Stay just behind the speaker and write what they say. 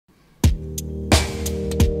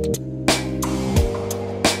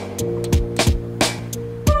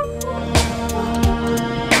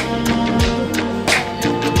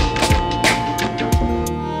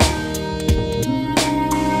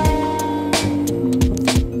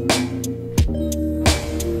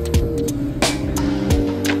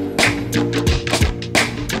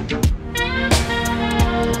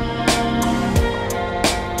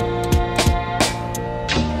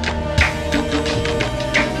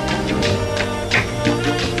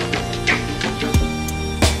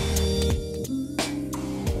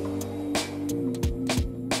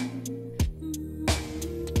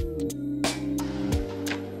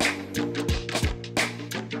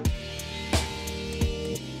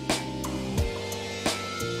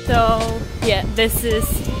So yeah, this is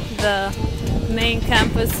the main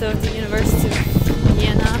campus of the University of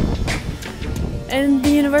Vienna, and the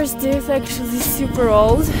university is actually super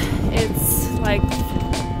old. It's like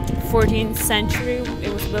 14th century.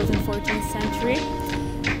 It was built in 14th century.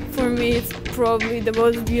 For me, it's probably the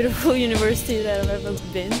most beautiful university that I've ever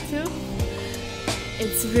been to.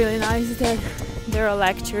 It's really nice that there are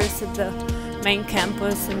lectures at the main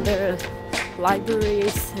campus, and there are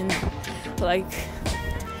libraries and like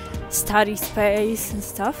study space and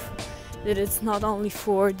stuff, that it's not only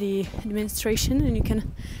for the administration and you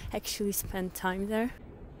can actually spend time there.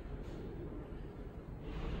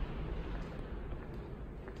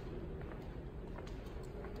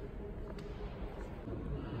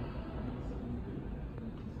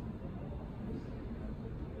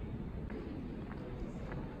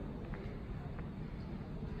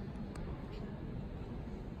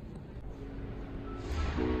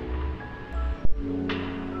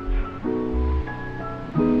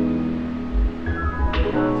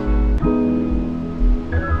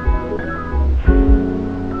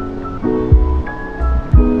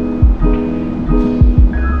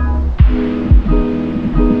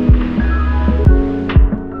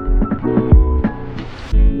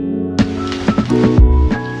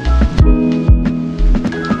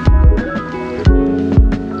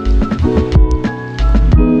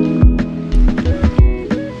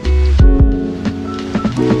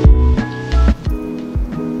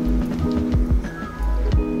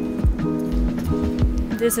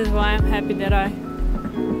 This is why I'm happy that I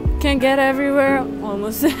can get everywhere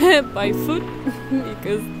almost by foot,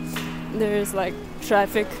 because there's like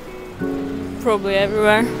traffic probably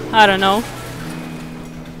everywhere. I don't know.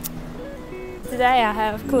 Today I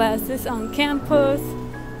have classes on campus,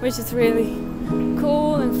 which is really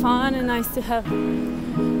cool and fun and nice to have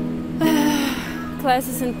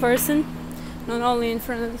classes in person, not only in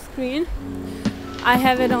front of the screen. I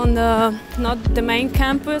have it on the, not the main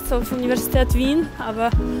campus of Universität Wien,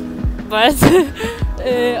 but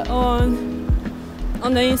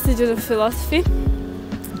on the Institute of Philosophy.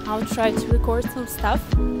 I'll try to record some stuff.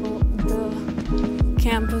 The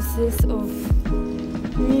campuses of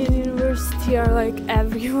Wien University are like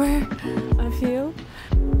everywhere, I feel.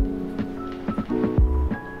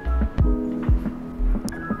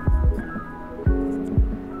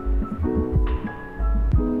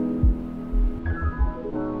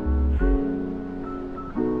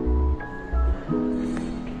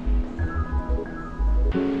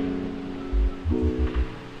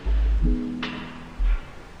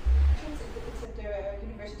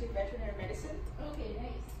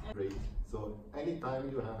 Great. So anytime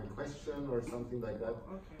you have a question or something like that.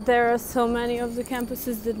 Okay. There are so many of the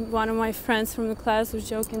campuses that one of my friends from the class was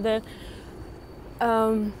joking that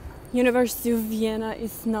University of Vienna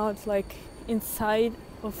is not like inside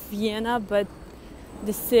of Vienna, but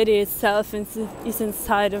the city itself is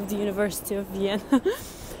inside of the University of Vienna.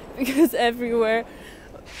 Because everywhere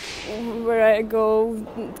where I go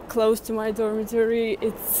close to my dormitory,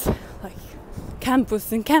 it's like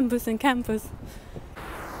campus and campus and campus.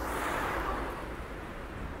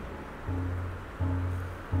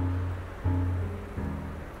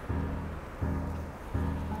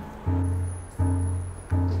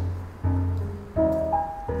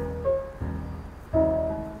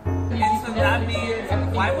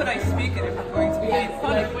 Why would I speak it if I'm going to be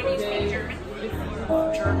funny when you speak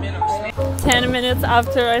German? German, I'm saying. 10 minutes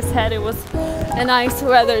after I said it was a nice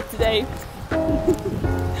weather today.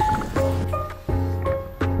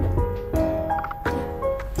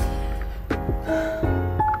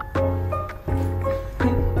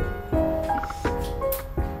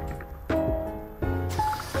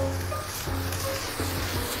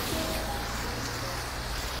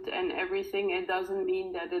 And everything, it doesn't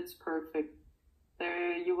mean that it's perfect.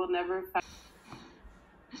 There, you will never find.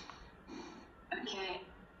 Okay,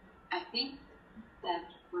 I think that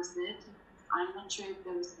was it. I'm not sure if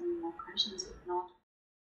there was any more questions. If not,